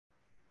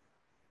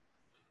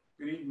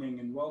Good evening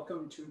and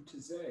welcome to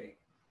Taize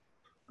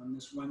on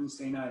this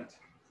Wednesday night.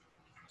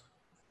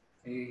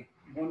 A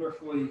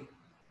wonderfully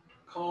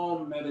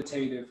calm,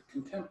 meditative,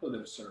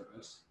 contemplative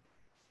service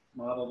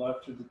modeled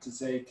after the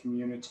Taize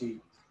community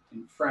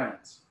in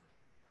France.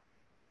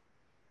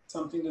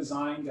 Something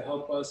designed to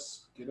help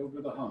us get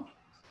over the hump,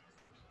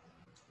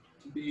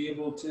 to be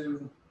able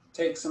to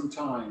take some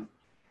time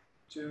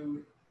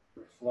to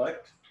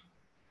reflect,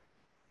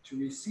 to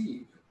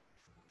receive,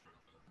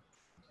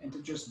 and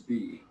to just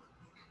be.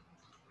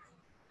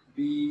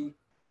 Be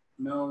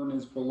known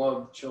as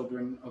beloved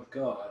children of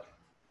God.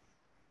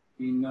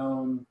 Be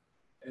known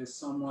as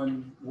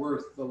someone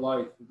worth the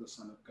life of the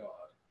Son of God.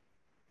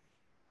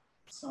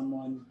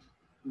 Someone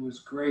who is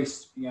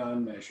graced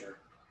beyond measure,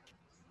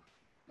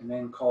 and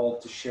then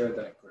called to share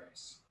that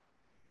grace.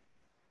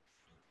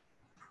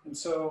 And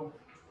so,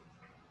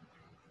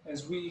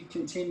 as we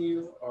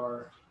continue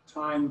our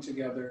time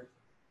together,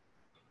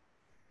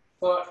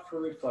 thought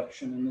for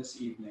reflection in this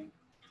evening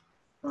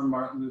from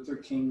Martin Luther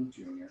King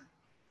Jr.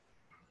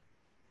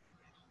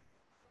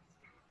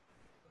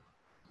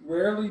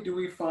 Rarely do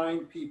we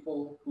find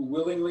people who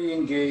willingly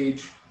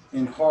engage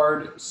in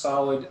hard,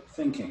 solid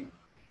thinking.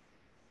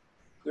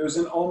 There's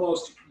an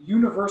almost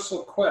universal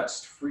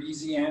quest for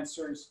easy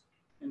answers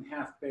and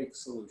half-baked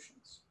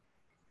solutions.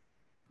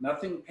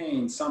 Nothing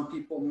pains some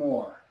people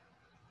more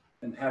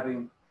than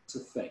having to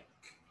think.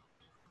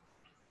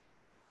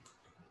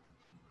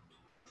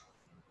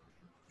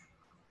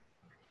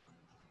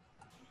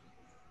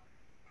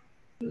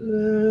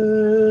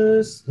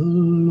 Bless the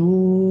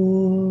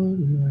Lord,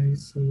 my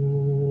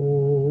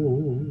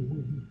soul,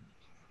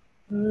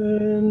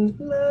 and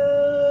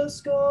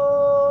bless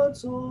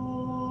God's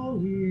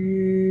holy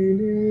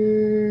name.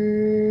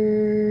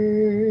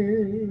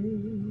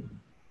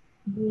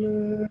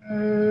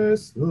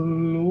 Bless the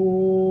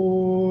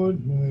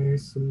Lord, my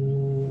soul,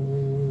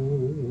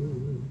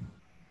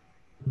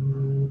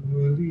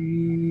 who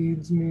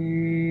leads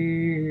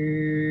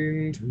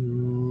me into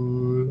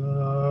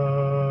life.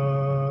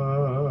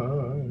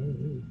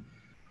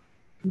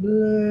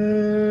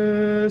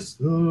 Bless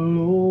the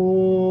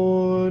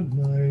Lord,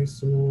 my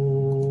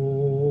soul,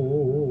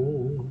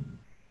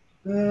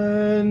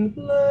 and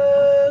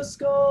bless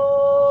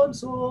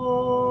God's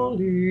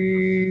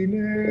holy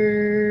name.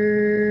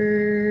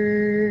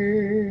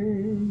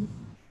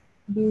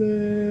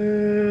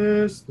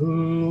 Bless the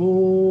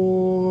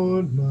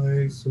Lord,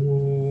 my soul,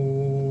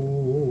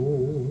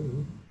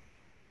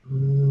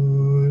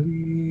 who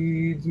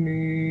leads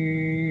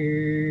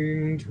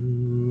me into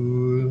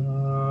life.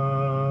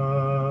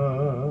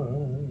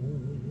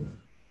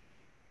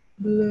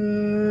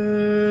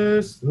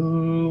 Bless the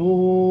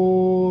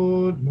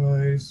Lord,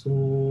 my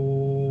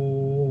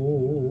soul,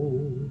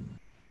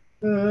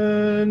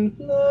 and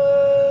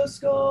bless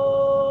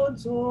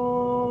God's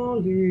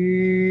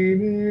holy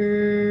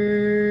name.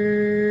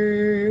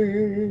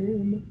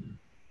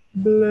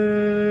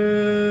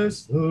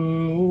 Bless the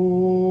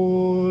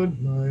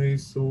Lord, my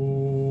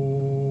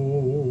soul,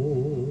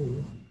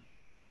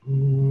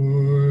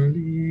 who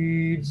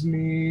leads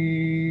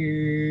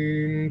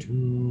me into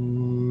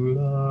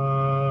life.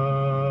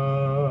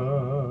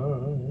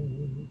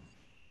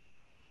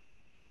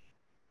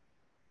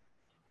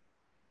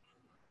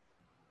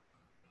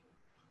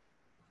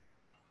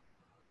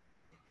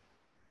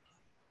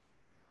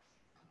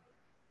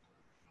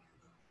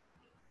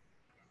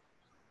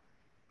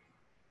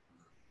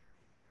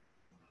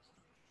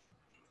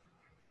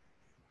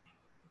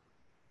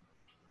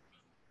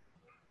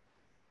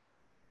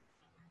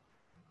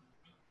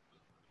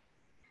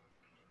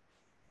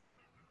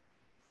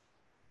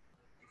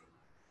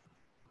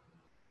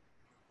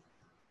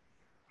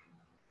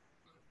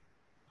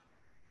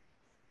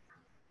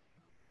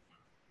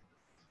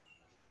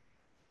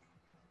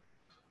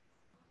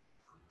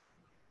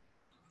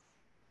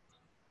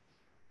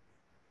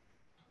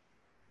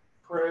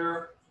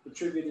 Prayer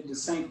attributed to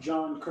St.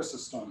 John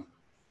Chrysostom.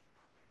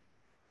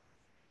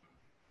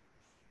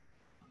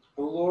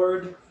 O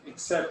Lord,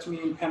 accept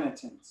me in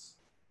penitence.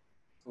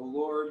 O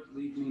Lord,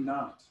 lead me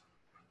not.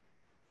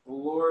 O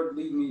Lord,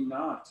 lead me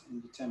not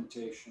into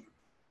temptation.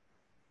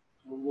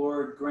 O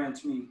Lord,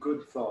 grant me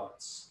good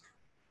thoughts.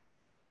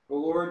 O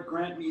Lord,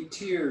 grant me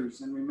tears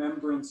and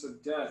remembrance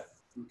of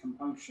death and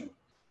compunction.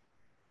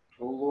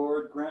 O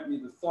Lord, grant me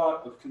the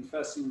thought of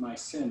confessing my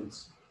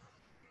sins.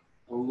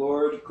 O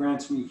Lord,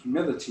 grant me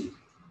humility,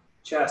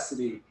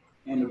 chastity,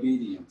 and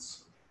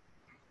obedience.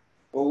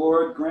 O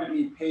Lord, grant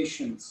me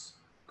patience,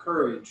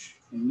 courage,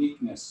 and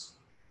meekness.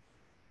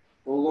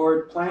 O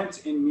Lord,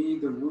 plant in me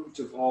the root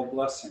of all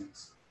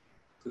blessings,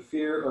 the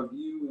fear of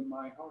you in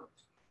my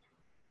heart.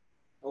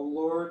 O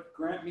Lord,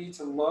 grant me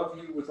to love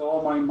you with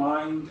all my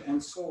mind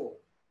and soul,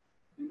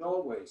 and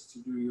always to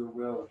do your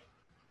will.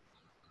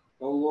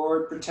 O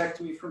Lord,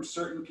 protect me from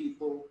certain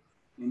people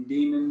and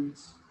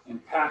demons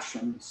and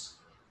passions,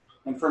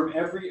 and from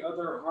every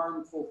other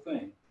harmful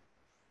thing.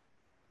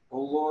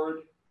 O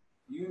Lord,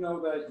 you know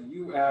that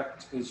you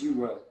act as you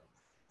will.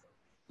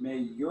 May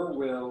your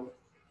will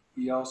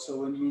be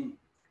also in me,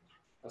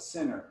 a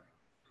sinner,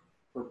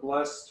 for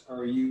blessed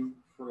are you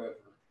forever.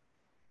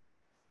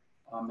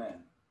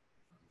 Amen.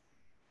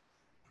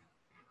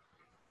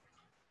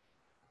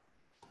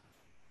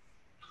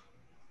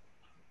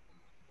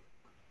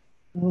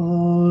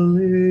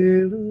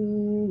 Alleluia.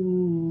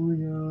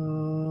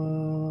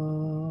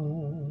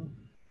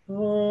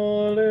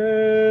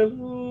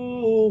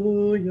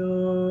 Alleluia.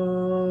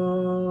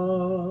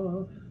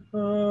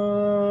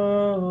 Alleluia.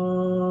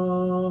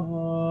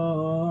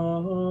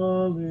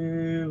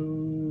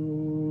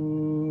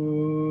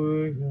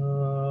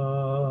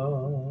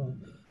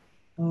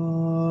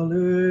 Alleluia. Alleluia.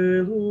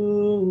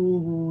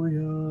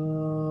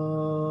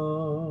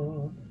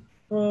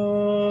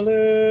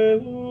 Alleluia.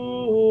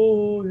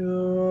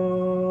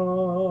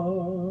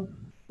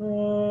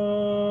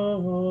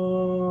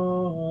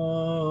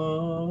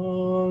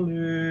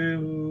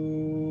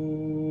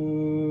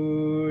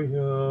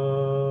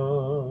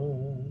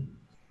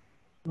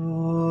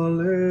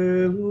 Alleluia.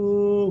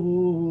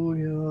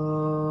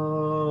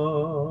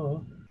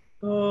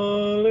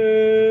 Alleluia.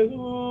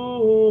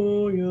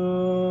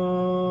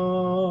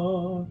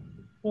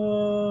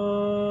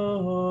 Alleluia.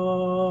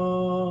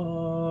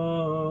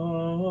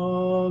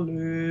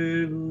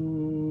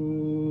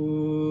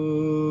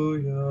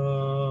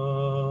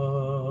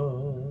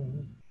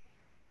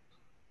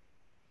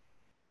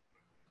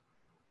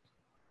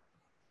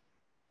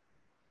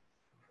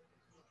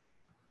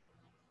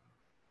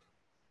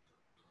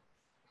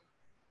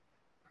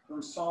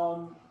 From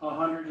Psalm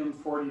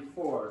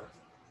 144.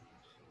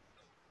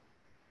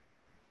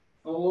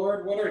 O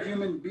Lord, what are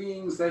human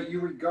beings that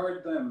you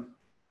regard them,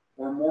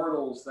 or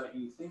mortals that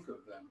you think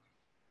of them?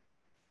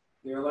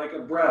 They are like a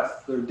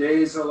breath, their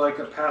days are like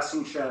a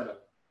passing shadow.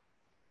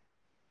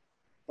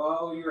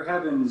 Follow your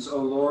heavens,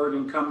 O Lord,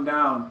 and come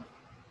down.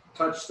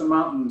 Touch the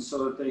mountains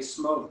so that they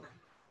smoke.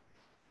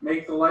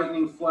 Make the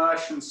lightning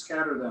flash and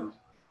scatter them.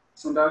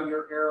 Send out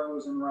your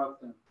arrows and rout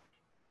them.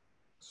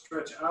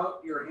 Stretch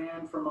out your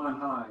hand from on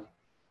high.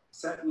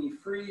 Set me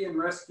free and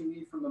rescue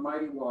me from the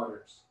mighty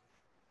waters.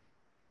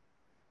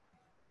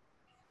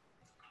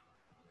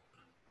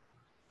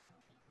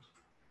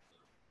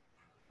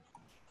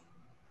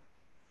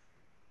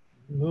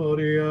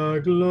 Gloria,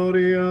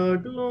 Gloria,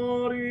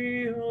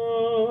 Gloria,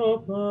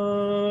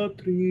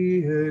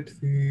 Patri et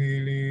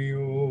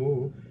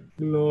Filio.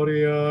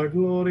 Gloria,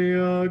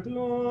 Gloria,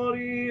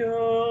 Gloria,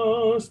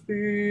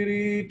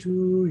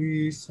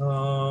 Spiritui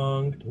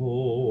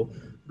Sancto.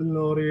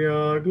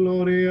 Gloria,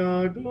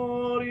 Gloria,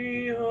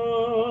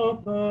 Gloria,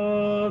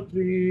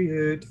 Patri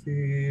et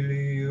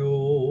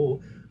Filio.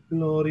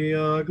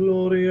 Gloria,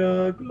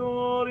 Gloria,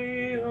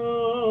 Gloria,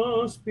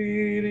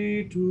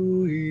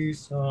 Spiritui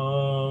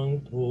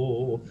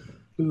Sancto.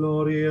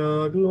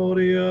 Gloria,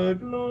 Gloria,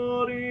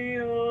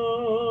 Gloria,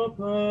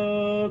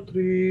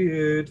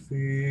 Patri et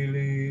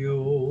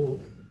Filio.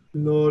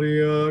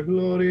 Gloria,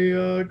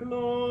 Gloria,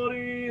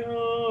 Gloria,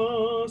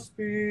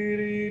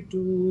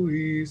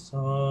 Spiritui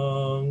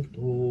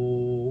Sancto.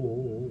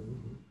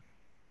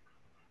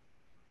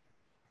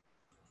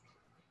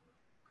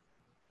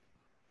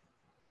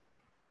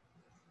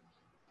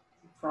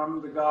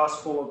 From the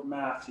Gospel of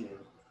Matthew.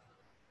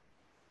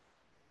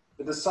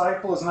 The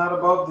disciple is not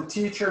above the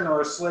teacher,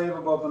 nor a slave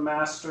above the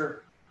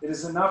master. It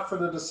is enough for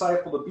the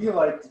disciple to be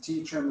like the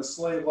teacher and the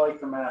slave like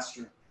the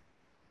master.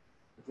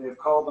 If they have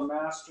called the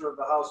master of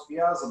the house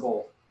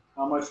Beelzebul,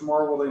 how much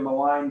more will they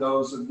malign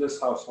those of this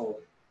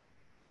household?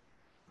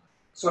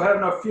 So have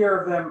no fear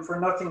of them, for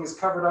nothing is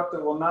covered up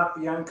that will not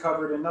be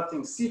uncovered, and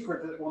nothing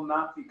secret that will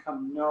not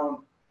become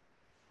known.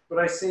 But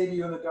I say to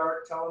you in the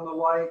dark, tell in the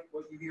light,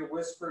 what you hear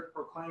whispered,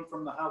 proclaim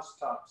from the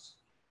housetops.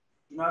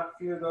 Do not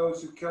fear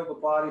those who kill the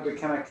body, but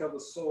cannot kill the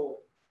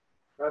soul.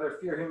 Rather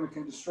fear him who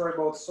can destroy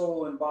both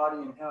soul and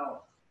body in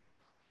hell.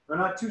 Are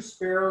not two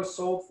sparrows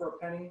sold for a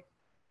penny?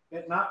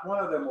 Yet not one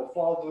of them will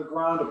fall to the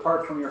ground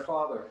apart from your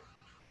Father.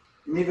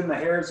 And even the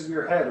hairs of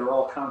your head are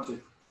all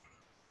counted.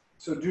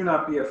 So do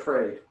not be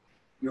afraid.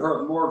 You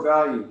are of more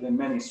value than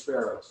many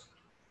sparrows.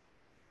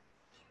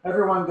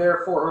 Everyone,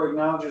 therefore, who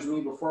acknowledges me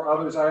before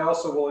others, I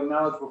also will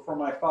acknowledge before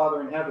my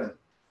Father in heaven.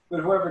 But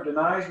whoever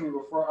denies me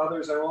before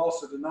others, I will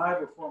also deny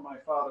before my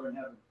Father in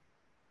heaven.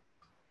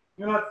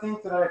 Do not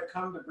think that I have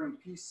come to bring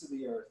peace to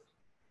the earth.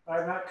 I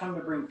have not come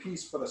to bring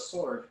peace, but a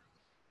sword.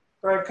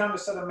 For I have come to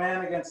set a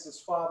man against his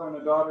father, and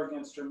a daughter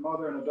against her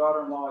mother, and a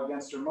daughter-in-law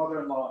against her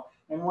mother-in-law,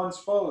 and one's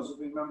foes will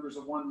be members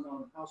of one's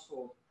own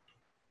household.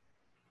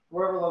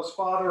 Whoever loves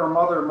father or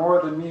mother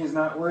more than me is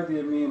not worthy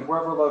of me, and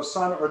whoever loves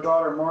son or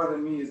daughter more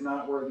than me is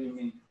not worthy of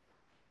me.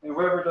 And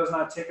whoever does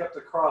not take up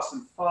the cross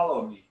and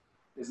follow me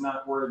is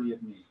not worthy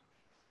of me.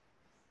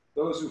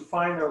 Those who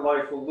find their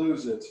life will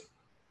lose it,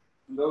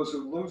 and those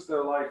who lose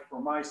their life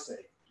for my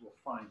sake will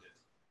find it.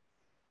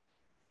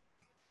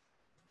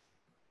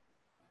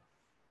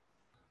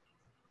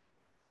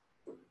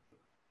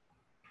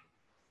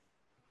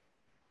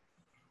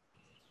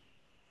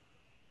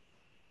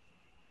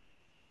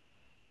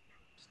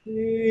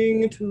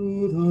 Sing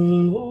to the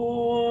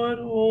Lord,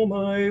 O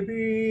my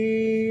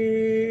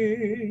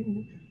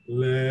being.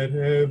 Let Let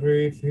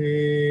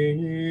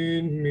everything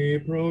in me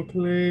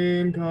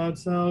proclaim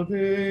God's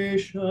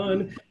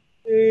salvation.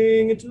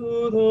 Sing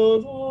to the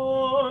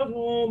Lord,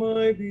 all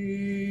my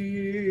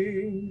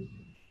being,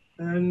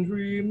 and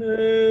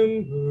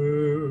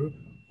remember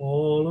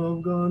all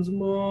of God's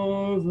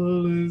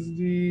marvelous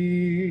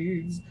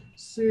deeds.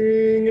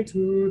 Sing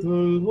to the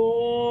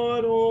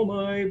Lord, all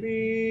my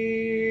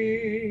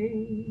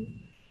being.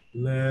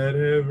 Let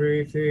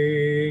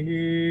everything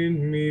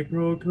in me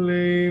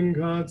proclaim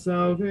God's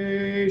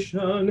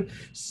salvation.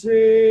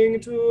 Sing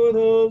to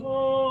the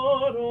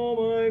Lord,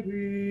 all my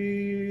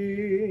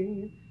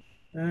being,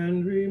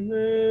 and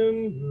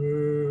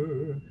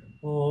remember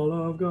all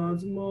of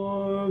God's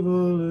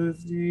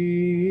marvelous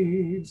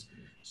deeds.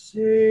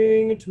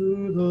 Sing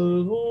to the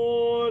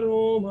Lord,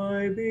 all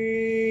my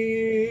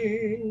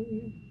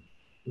being.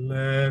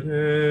 Let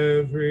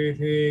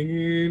everything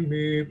in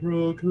me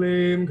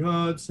proclaim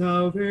God's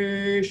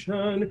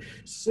salvation.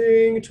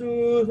 Sing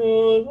to the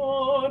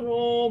Lord,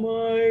 all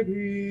my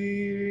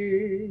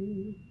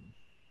being,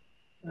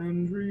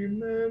 and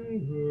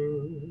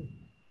remember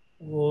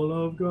all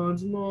of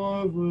God's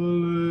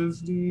marvelous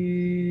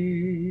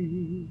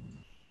deeds.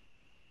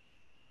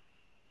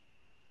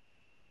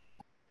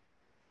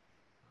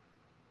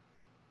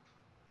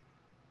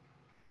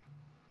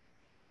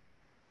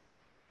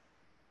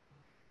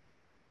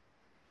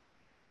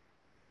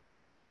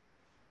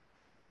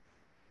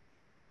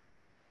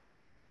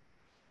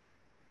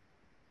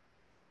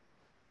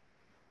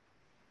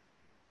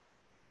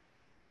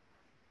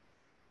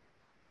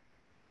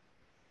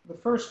 The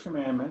first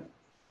commandment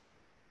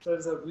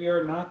says that we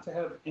are not to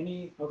have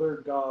any other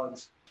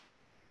gods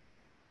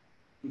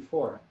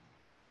before it.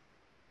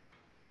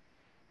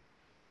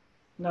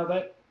 Now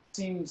that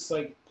seems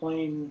like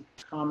plain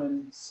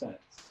common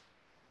sense.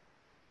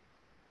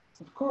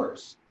 Of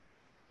course,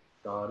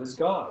 God is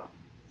God.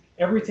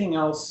 Everything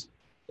else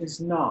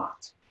is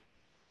not.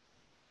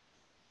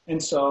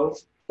 And so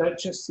that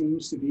just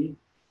seems to be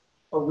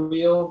a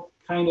real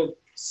kind of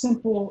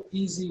simple,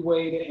 easy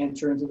way to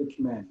enter into the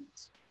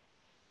commandments.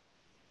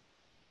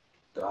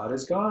 God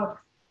is God.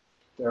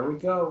 There we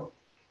go.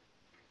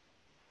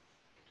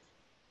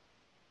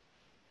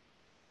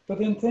 But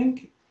then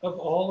think of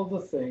all of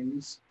the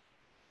things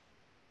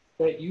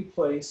that you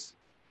place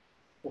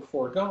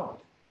before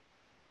God.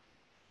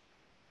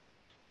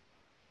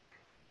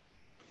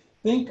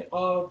 Think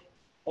of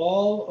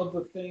all of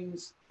the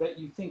things that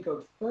you think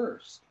of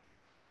first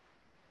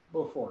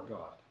before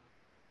God.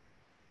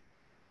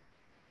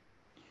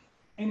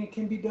 And it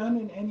can be done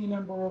in any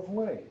number of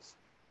ways.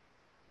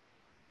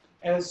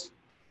 As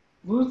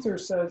Luther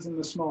says in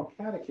the Small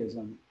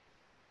Catechism,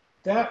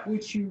 that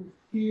which you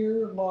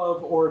fear,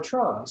 love, or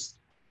trust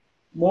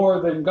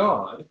more than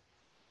God,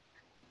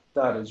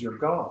 that is your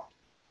God.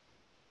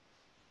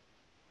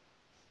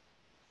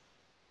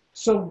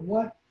 So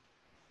what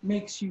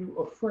makes you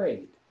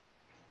afraid?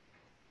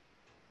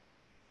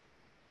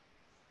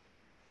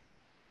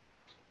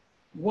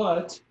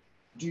 What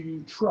do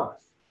you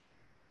trust?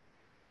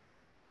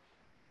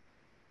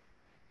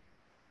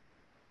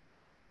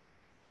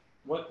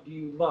 What do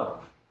you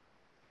love?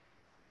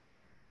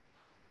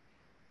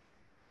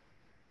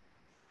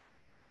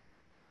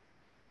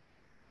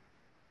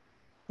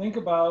 Think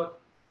about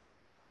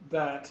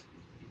that,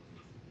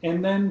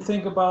 and then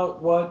think about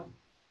what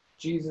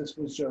Jesus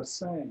was just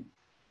saying.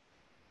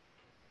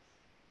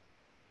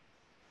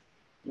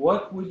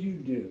 What would you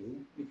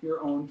do if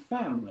your own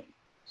family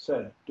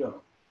said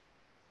don't?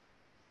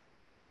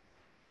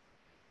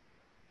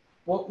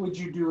 What would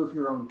you do if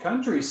your own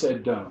country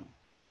said don't?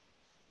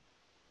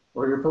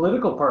 Or your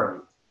political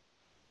party?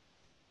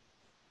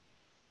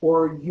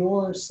 Or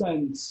your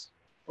sense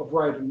of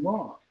right and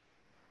wrong?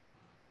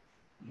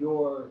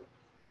 Your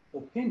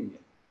opinion?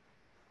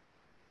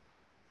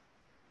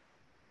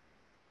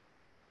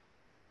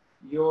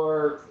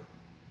 Your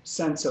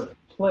sense of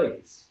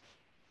place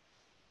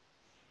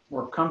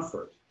or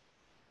comfort?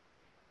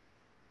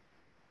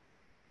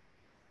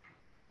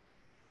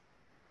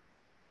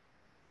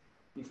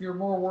 If you're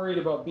more worried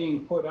about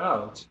being put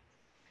out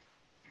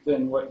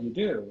than what you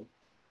do,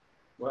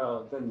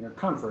 well, then your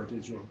comfort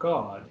is your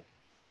God.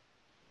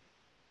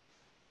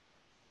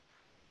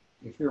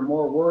 If you're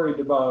more worried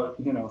about,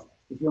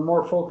 if you're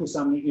more focused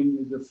on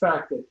the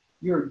fact that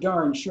you're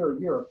darn sure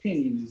your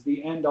opinion is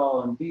the end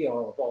all and be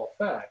all of all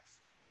facts,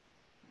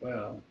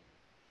 well,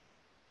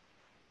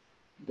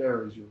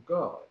 there is your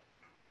God.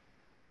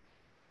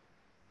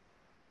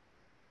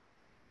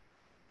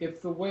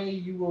 If the way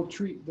you will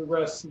treat the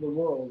rest of the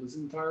world is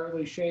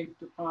entirely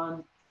shaped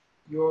upon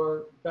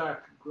your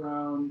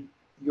background,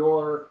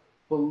 your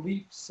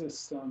belief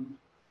system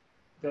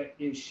that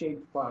is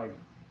shaped by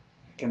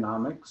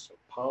economics, or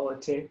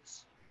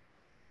politics,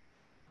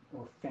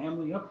 or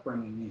family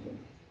upbringing even,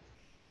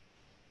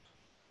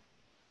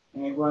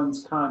 and it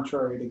runs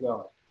contrary to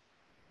God,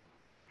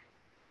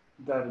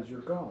 that is your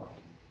God.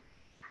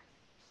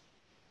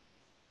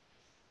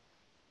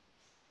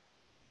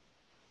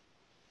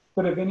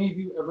 But have any of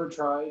you ever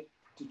tried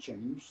to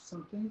change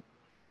something?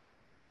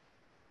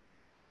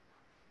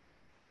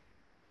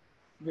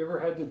 Have you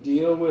ever had to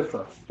deal with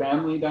a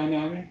family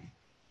dynamic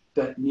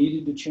that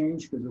needed to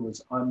change because it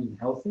was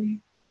unhealthy?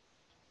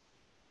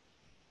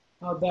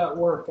 How'd that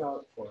work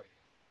out for you?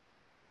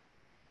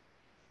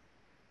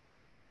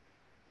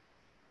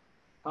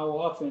 How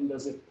often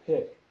does it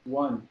pit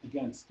one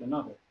against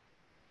another?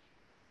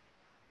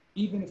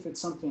 Even if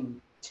it's something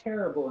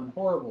terrible and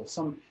horrible,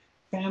 some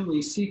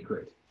family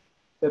secret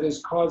that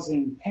is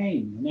causing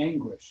pain and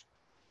anguish.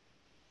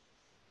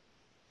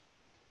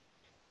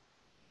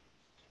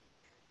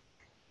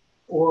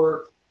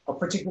 Or a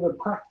particular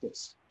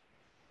practice,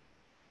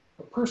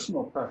 a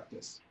personal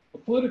practice, a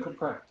political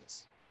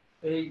practice,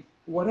 a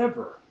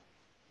whatever,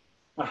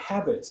 a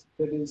habit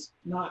that is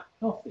not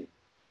healthy.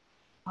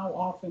 How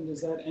often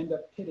does that end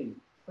up pitting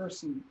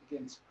person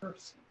against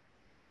person?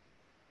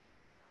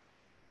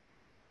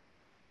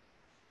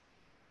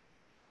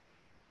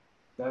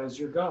 That is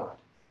your God.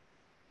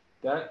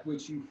 That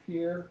which you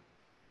fear,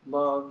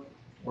 love,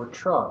 or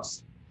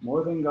trust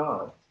more than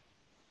God,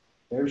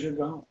 there's your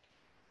God.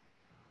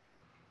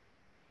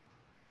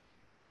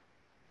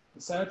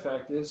 The sad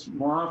fact is,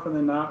 more often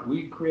than not,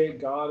 we create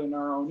God in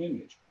our own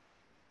image.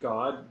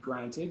 God,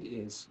 granted,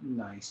 is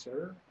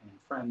nicer and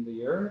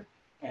friendlier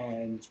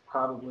and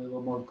probably a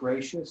little more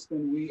gracious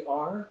than we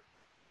are.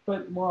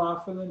 But more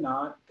often than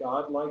not,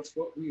 God likes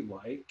what we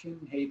like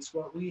and hates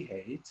what we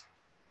hate.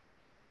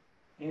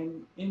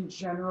 And in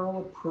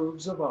general,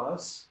 approves of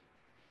us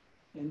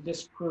and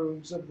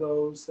disapproves of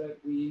those that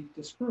we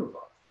disapprove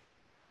of.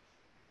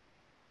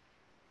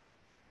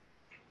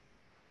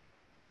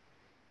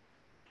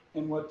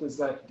 And what does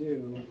that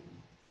do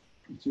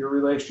to your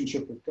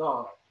relationship with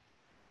God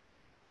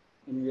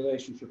and your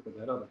relationship with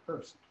that other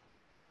person?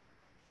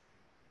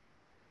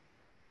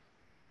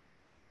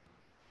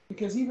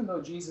 Because even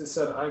though Jesus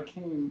said, I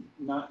came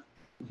not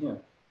to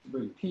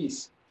bring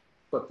peace,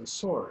 but the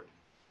sword,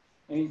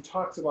 and he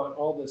talks about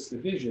all this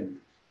division,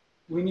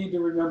 we need to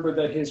remember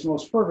that his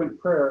most fervent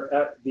prayer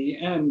at the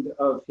end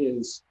of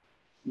his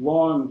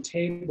long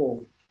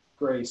table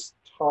grace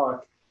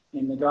talk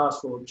in the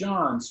Gospel of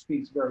John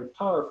speaks very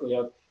powerfully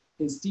of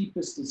his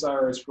deepest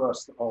desire is for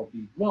us to all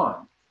be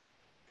one.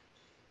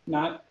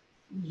 Not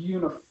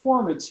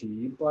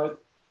uniformity,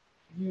 but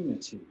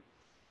unity.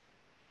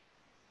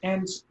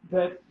 And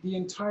that the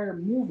entire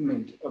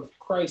movement of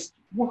Christ's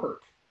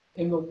work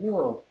in the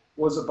world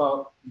was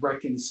about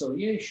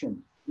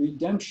reconciliation,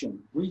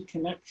 redemption,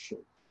 reconnection,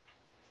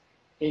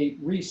 a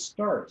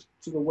restart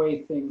to the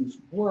way things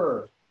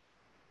were.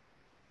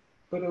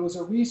 But it was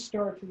a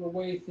restart to the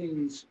way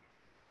things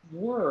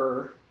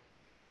were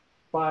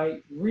by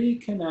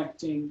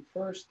reconnecting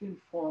first and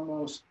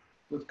foremost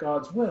with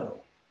God's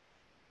will.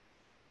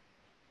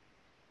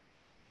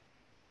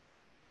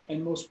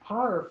 And most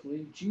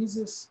powerfully,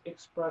 Jesus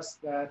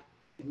expressed that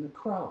in the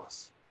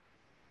cross.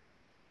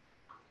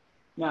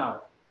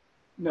 Now,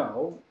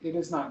 no, it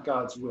is not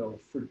God's will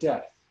for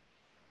death.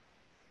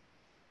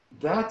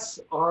 That's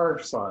our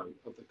side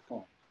of the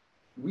coin.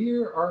 We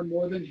are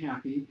more than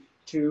happy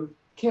to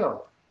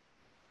kill.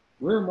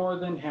 We're more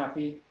than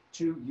happy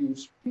to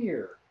use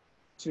fear,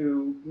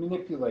 to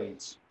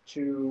manipulate,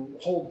 to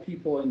hold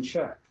people in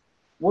check.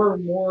 We're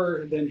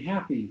more than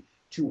happy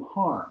to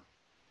harm.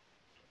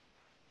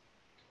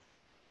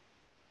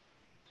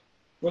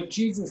 What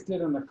Jesus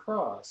did on the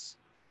cross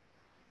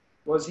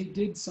was he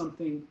did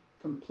something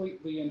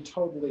completely and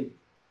totally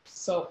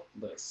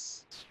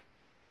selfless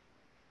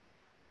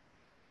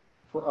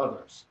for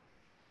others.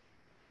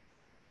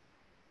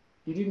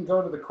 He didn't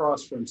go to the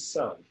cross for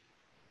himself.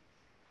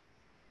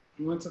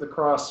 He went to the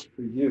cross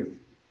for you,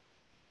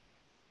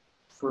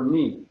 for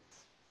me,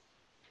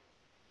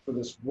 for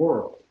this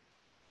world.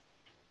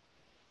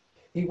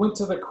 He went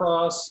to the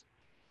cross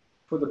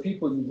for the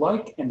people you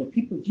like and the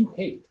people you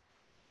hate.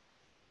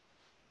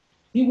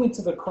 He went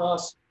to the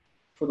cross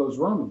for those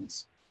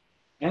Romans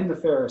and the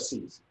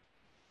Pharisees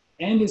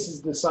and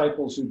his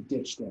disciples who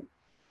ditched him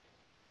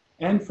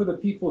and for the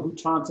people who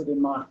taunted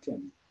and mocked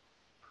him.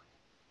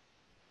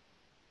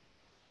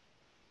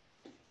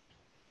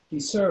 He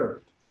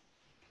served,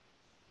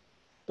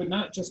 but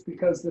not just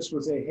because this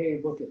was a, hey,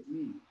 look at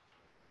me.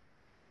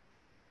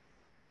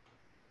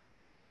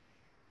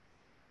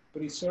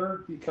 But he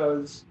served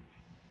because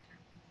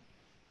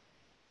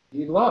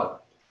he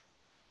loved.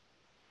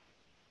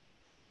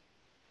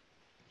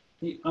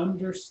 He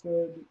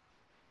understood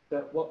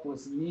that what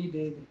was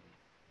needed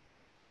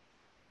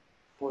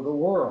for the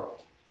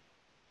world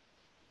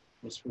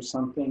was for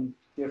something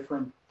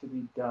different to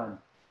be done.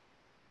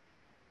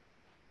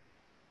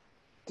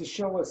 To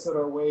show us that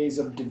our ways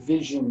of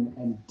division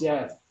and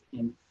death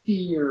and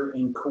fear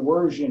and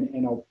coercion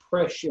and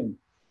oppression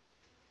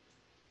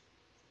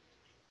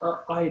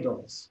are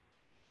idols.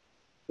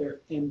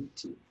 They're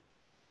empty.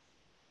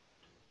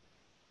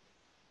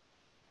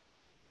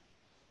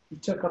 He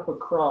took up a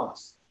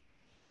cross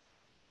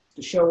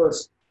to show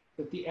us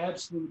that the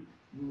absolute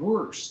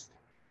worst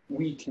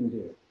we can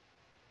do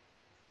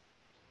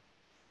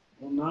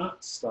will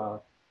not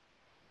stop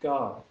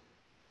God.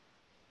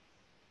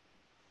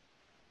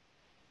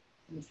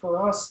 And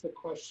for us, the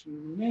question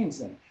remains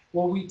then,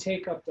 will we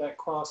take up that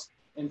cross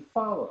and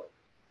follow,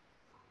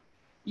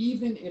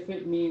 even if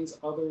it means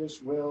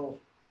others will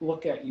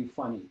look at you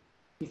funny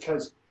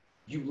because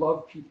you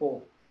love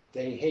people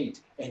they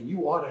hate, and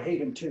you ought to hate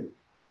them too.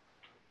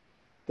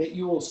 That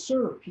you will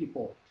serve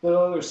people that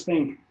others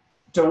think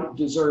don't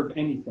deserve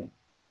anything,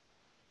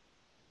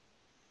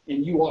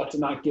 and you ought to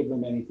not give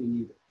them anything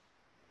either.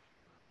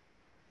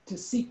 To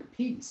seek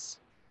peace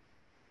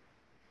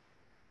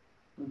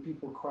when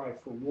people cry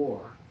for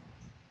war.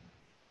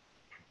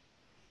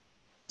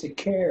 To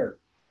care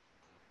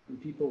when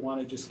people want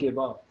to just give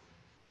up.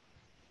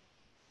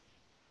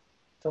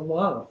 To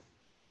love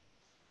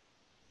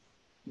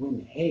when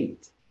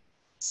hate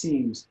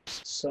seems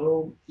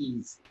so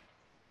easy.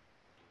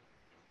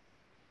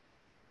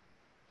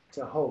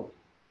 To hope,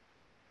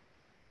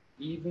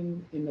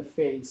 even in the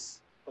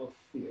face of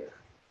fear.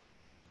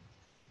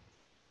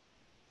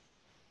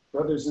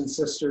 Brothers and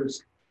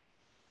sisters,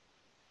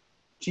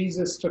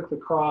 Jesus took the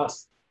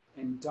cross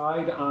and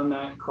died on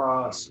that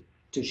cross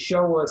to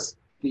show us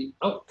the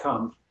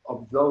outcome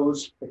of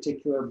those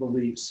particular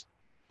beliefs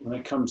when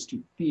it comes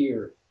to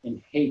fear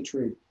and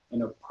hatred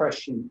and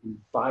oppression and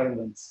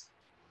violence.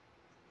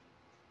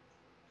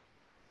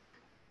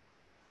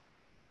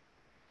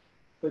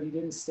 But he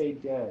didn't stay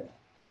dead,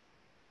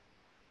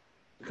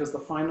 because the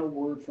final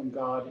word from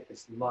God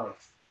is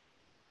life.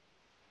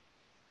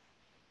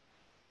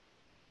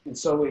 And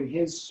so in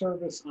his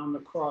service on the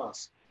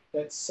cross,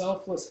 that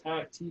selfless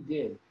act he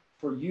did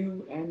for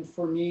you and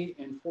for me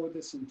and for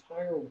this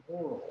entire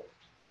world,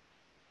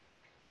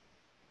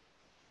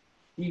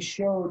 he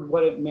showed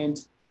what it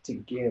meant to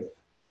give.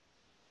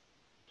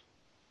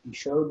 He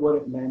showed what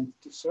it meant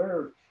to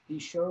serve. He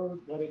showed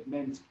what it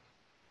meant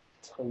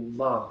to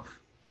love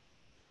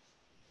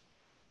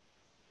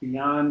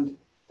beyond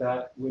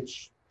that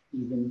which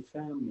even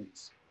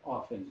families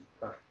often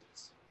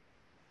practice.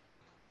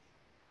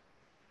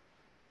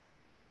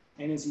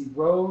 And as he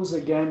rose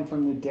again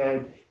from the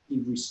dead,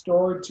 he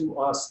restored to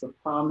us the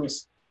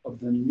promise of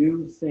the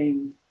new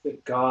thing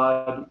that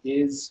God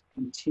is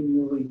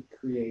continually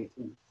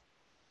creating.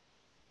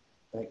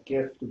 That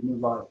gift of new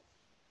life.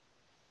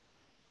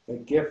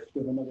 That gift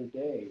of another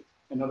day,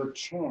 another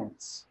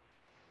chance.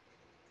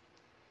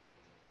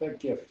 That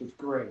gift of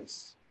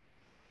grace.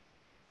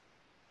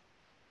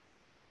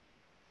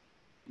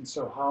 And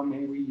so how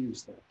may we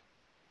use that?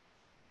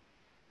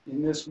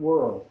 In this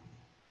world,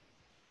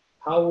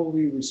 how will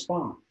we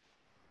respond?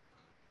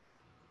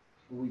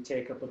 Will we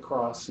take up a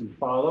cross and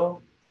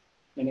follow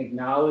and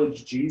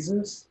acknowledge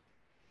Jesus?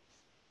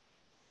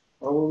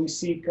 Or will we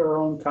seek our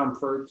own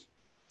comfort,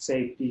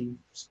 safety,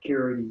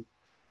 security,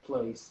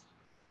 place,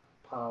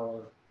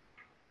 power,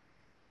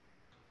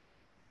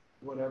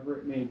 whatever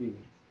it may be?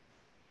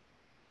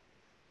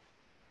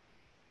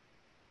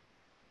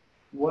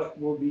 What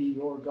will be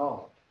your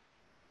God?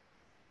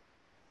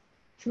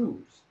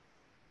 Choose.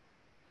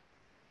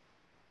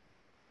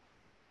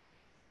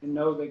 And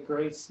know that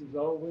grace is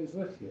always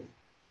with you.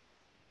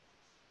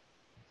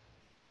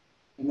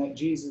 And that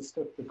Jesus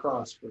took the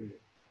cross for you.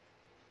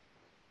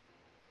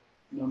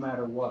 No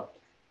matter what.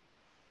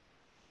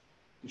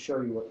 To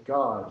show you what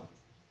God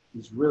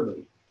is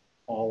really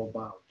all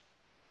about.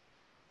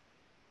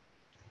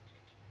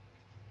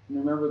 And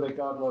remember that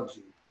God loves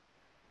you.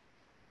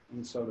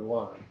 And so do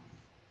I.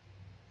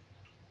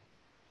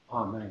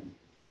 Amen.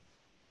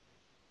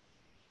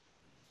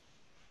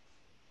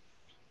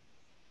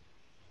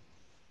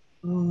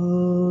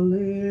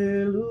 Hallelujah.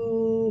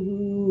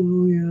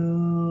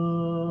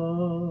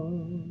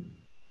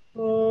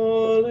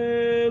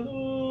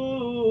 Hallelujah.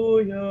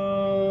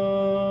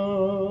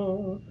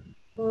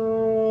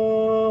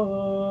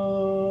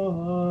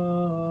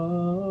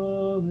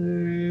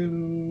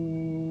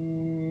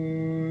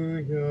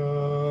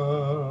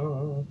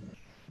 Hallelujah.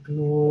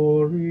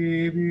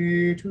 Glory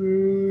be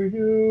to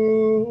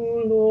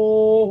you,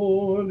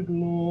 Lord.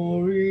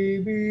 Glory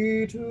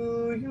be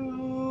to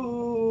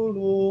you,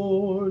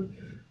 Lord.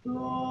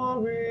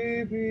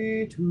 Glory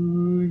be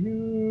to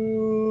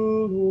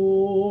you,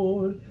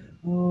 Lord.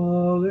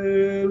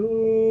 Hallelujah.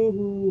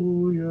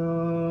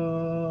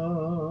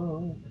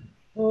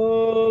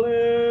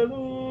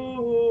 Hallelujah.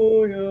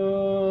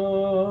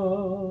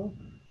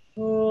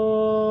 Hallelujah.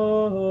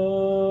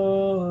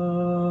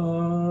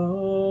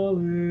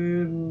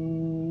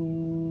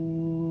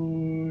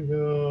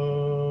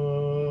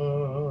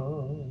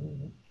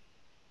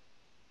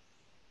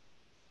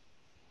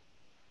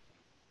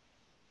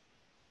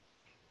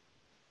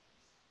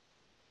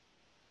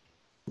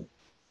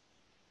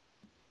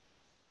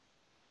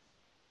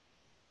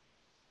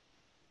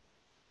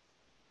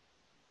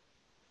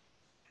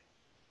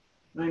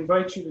 I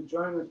invite you to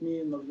join with me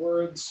in the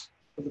words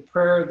of the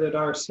prayer that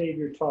our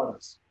Savior taught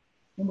us,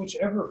 in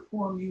whichever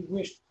form you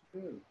wish to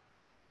do.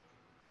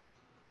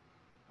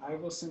 I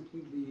will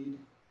simply lead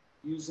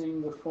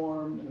using the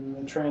form and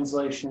the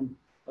translation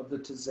of the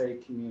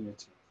Taize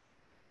community.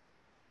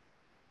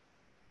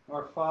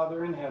 Our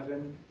Father in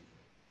heaven,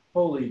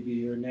 holy be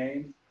your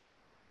name.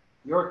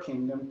 Your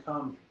kingdom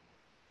come.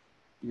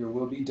 Your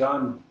will be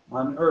done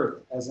on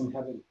earth as in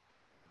heaven.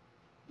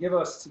 Give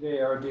us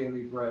today our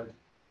daily bread.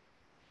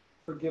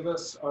 Forgive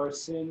us our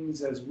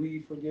sins as we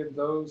forgive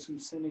those who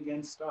sin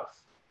against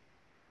us.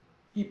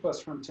 Keep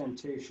us from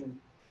temptation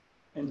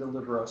and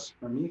deliver us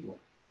from evil.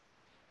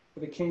 For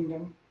the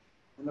kingdom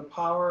and the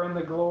power and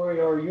the glory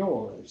are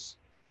yours,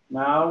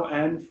 now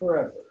and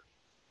forever.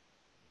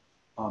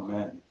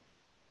 Amen.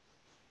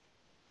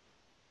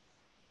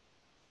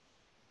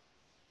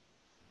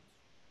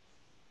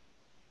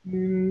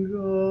 In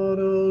God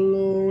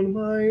alone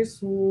my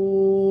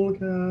soul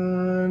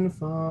can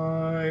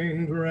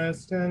find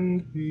rest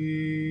and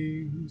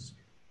peace.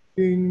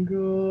 In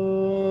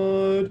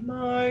God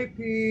my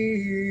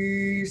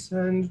peace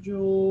and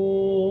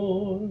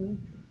joy.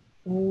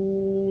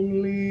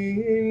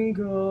 Only in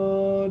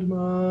God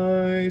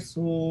my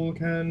soul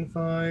can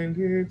find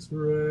its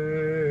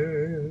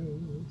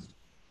rest.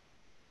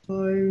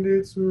 Find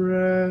its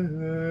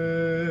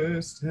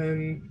rest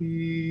and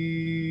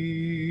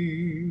peace.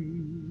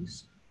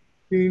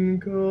 In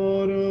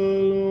God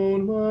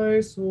alone my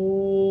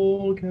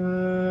soul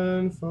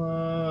can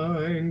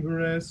find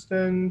rest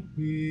and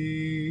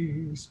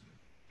peace.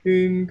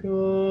 In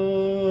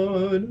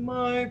God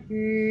my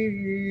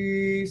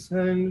peace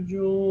and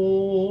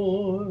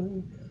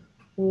joy.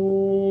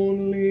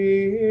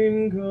 Only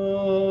in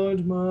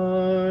God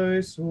my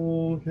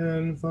soul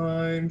can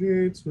find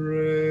its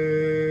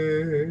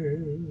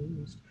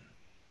rest.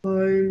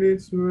 Find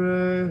its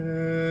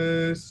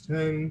rest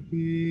and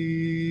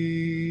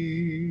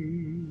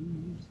peace.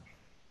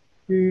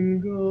 In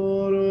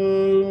God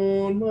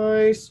alone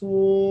my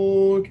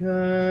soul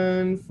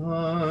can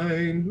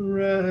find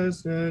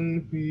rest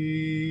and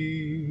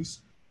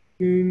peace.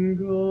 In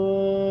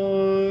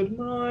God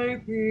my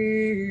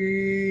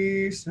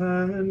peace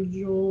and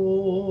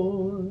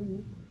joy.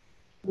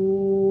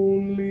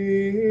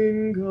 Only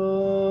in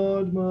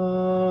God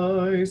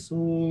my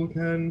soul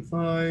can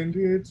find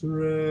its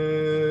rest.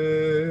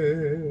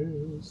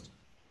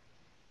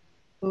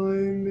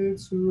 Find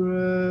its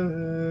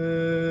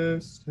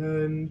rest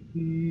and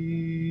peace.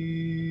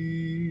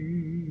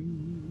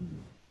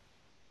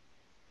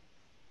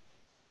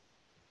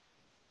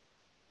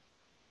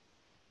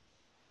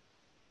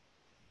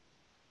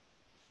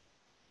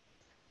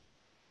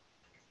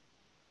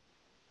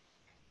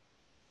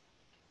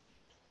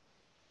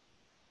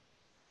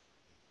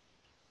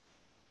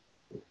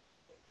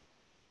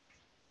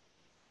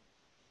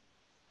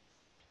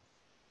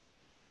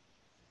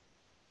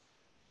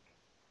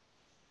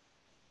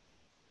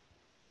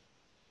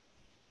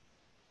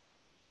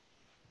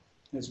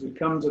 As we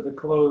come to the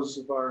close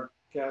of our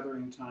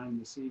gathering time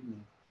this evening,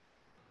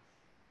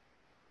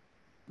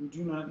 we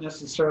do not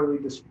necessarily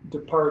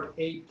depart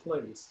a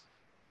place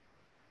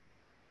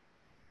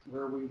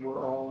where we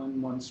were all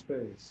in one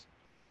space,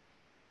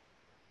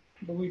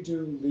 but we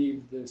do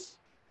leave this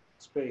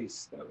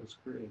space that was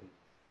created.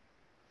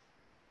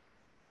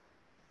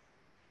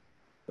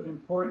 But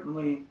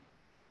importantly,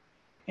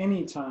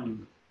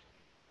 anytime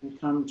we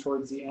come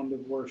towards the end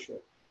of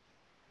worship,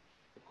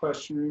 the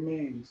question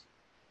remains,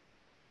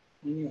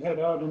 when you head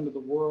out into the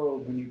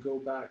world, when you go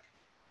back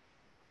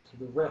to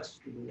the rest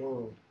of the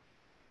world,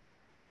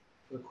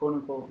 the quote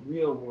unquote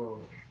real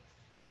world,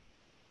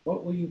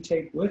 what will you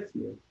take with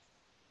you?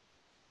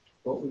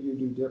 What will you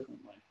do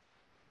differently?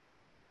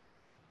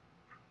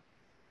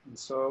 And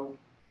so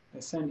I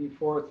send you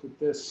forth with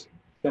this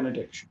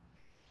benediction.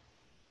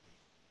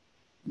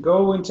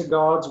 Go into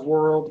God's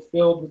world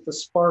filled with the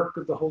spark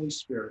of the Holy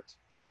Spirit.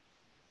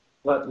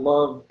 Let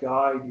love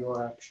guide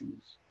your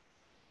actions.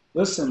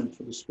 Listen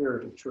for the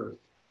Spirit of truth.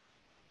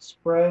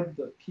 Spread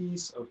the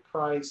peace of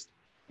Christ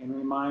and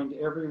remind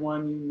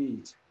everyone you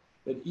meet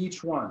that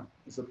each one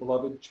is a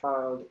beloved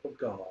child of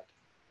God.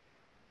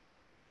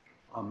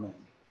 Amen.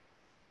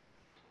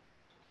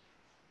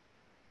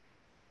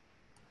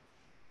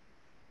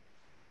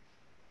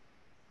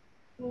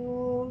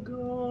 O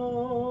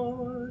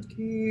God,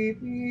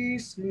 keep me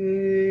safe,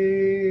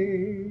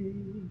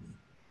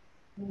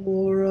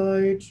 for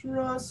I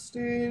trust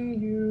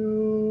in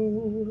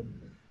you.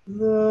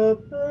 The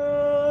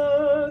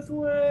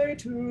pathway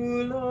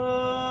to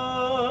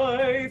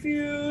life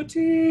you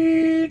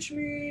teach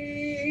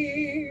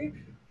me.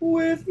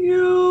 With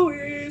you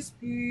is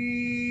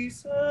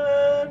peace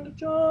and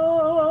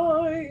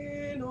joy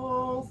in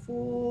all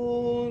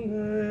fullness.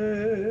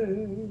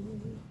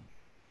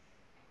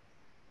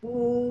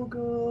 O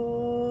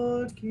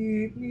God,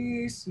 keep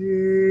me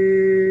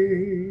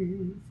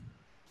safe,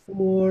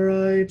 for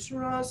I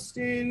trust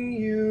in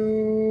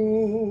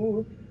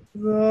you.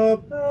 The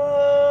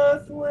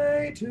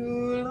pathway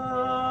to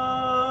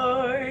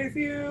life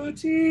you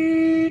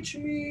teach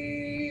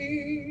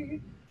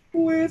me.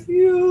 With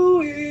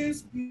you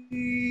is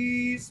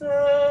peace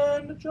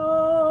and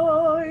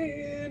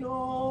joy in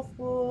all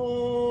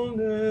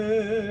fullness.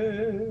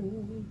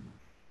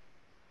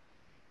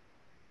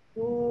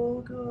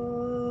 O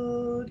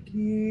God,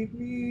 keep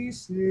me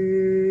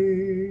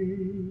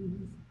safe,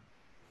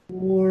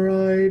 for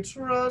I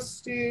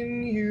trust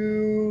in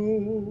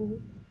you.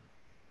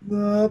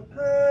 The